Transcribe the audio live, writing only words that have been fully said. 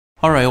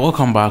All right,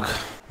 welcome back.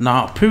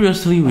 Now,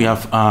 previously we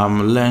have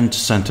learned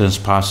sentence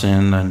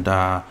parsing,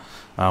 and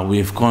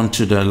we've gone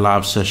to the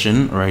lab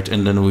session, right?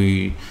 And then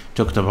we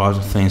talked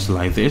about things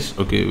like this.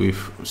 Okay,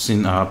 we've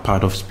seen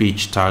part of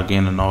speech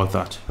tagging and all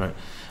that, right?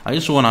 I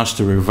just want us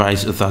to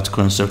revise that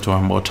concept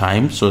one more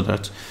time so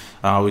that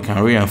we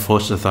can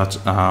reinforce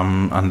that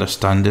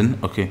understanding,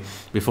 okay,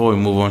 before we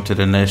move on to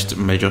the next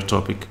major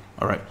topic.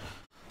 All right.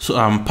 So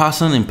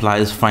parsing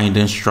implies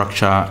finding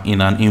structure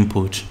in an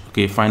input.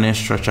 Okay, finding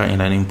structure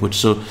in an input.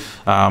 So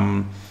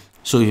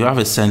so if you have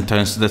a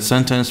sentence, the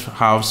sentence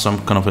has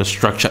some kind of a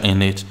structure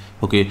in it.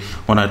 Okay,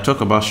 when I talk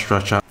about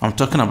structure, I'm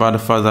talking about the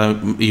fact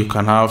that you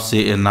can have,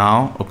 say, a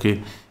noun. Okay,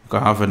 you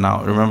can have a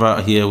noun.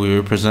 Remember here we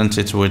represent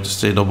it with,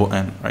 say, double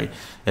N, right?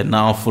 A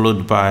noun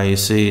followed by,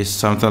 say,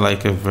 something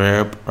like a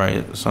verb,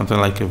 right? Something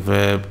like a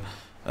verb.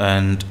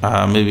 And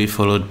maybe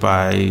followed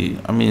by,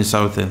 I mean,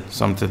 something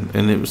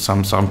in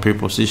some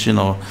preposition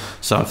or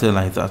something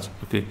like that.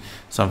 Okay,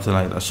 something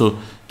like that. So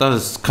that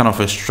is kind of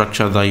a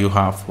structure that you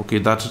have. Okay,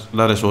 that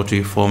is what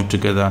we form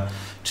together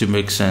to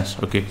make sense.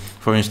 Okay,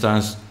 for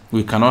instance,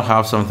 we cannot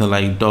have something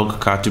like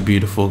dog, cat,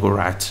 beautiful,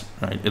 rat,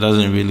 right? It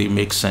doesn't really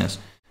make sense,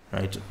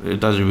 right? It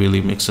doesn't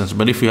really make sense.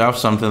 But if you have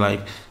something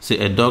like, say,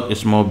 a dog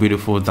is more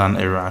beautiful than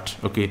a rat,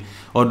 okay,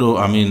 although,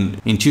 I mean,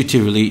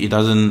 intuitively it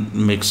doesn't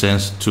make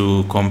sense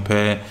to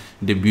compare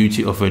the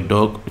beauty of a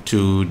dog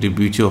to the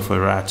beauty of a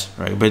rat,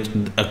 right? But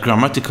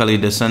grammatically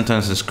the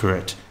sentence is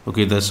correct.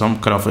 Okay, there's some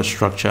kind of a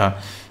structure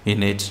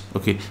in it.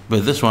 Okay,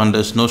 but this one,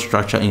 there's no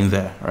structure in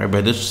there, right?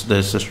 But there's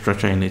a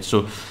structure in it.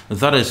 So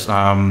that is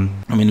I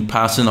mean,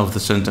 passing of the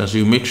sentence,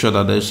 you make sure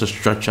that there's a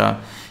structure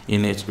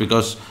in it,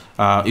 because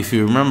if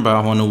you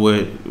remember when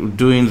we're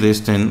doing this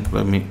thing,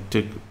 let me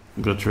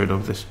get rid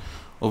of this.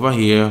 Over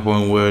here,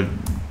 when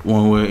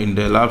we're in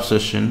the lab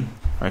session,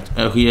 right,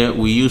 here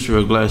we use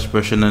regular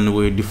expression and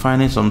we're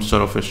defining some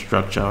sort of a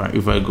structure, right?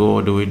 If I go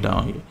all the way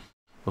down here,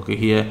 okay,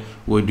 here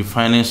we're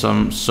defining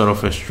some sort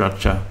of a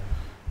structure.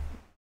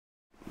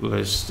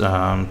 Let's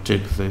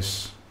take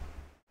this,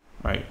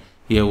 right?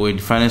 Here we're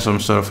defining some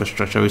sort of a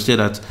structure. We say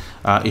that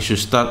it should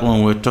start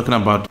when we're talking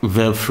about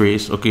verb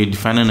phrase. Okay,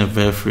 defining a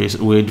verb phrase,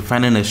 we're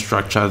defining a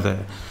structure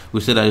there. We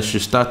say that it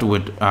should start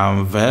with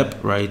verb,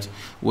 right?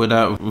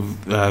 Whether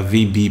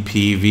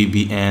VBP,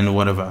 VBN,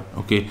 whatever.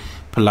 Okay,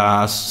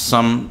 plus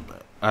some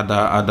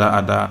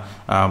other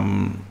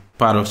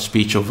part of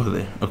speech over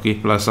there. Okay,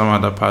 plus some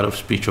other part of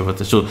speech over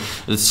there. So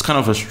it's kind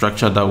of a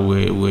structure that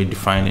we're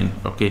defining.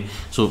 Okay,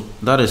 so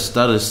that is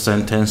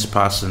sentence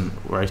parsing,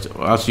 right?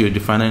 As you're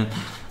defining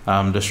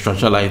the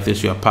structure like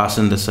this, you are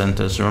passing the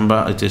sentence.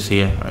 Remember, it is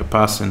here, right?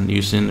 Passing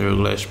using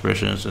regular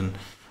expressions and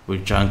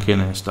with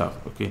junking and stuff.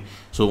 Okay,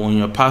 so when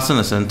you're passing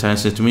a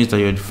sentence, it means that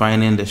you're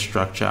defining the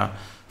structure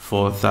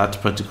for that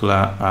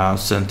particular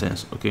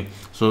sentence. Okay,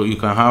 so you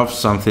can have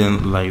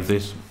something like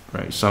this,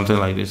 right? Something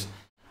like this.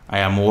 I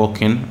am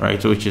walking,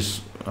 right? Which is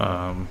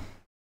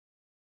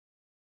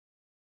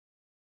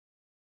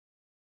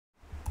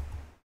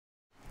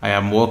I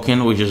am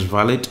walking, which is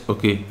valid.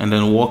 Okay, and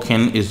then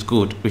walking is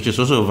good, which is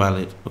also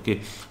valid.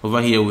 Okay,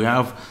 over here we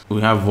have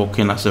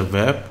walking as a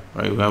verb,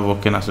 right? We have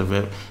walking as a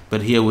verb,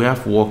 but here we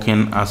have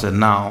walking as a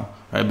noun,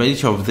 right? But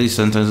each of these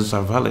sentences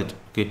are valid.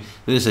 Okay,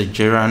 this is a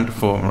gerund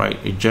form, right?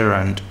 A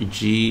gerund,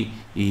 G-E-R-U-N-D.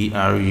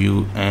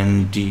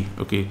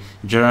 Okay,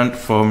 gerund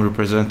form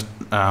represent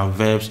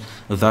verbs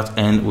that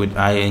end with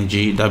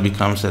ing. That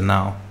becomes a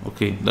noun.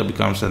 Okay, that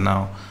becomes a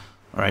noun.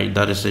 Right,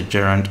 that is a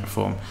gerund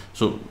form.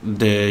 So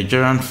the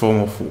gerund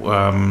form of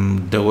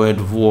the word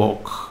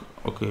walk,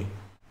 okay,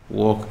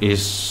 walk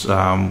is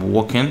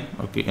walking,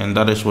 okay, and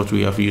that is what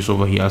we have used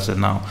over here as a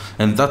noun,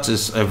 and that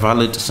is a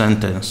valid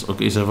sentence.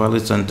 Okay, it's a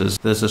valid sentence.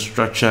 There's a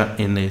structure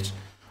in it.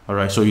 All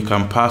right, so you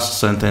can pass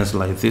sentence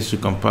like this, you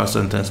can pass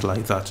sentence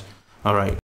like that. All right.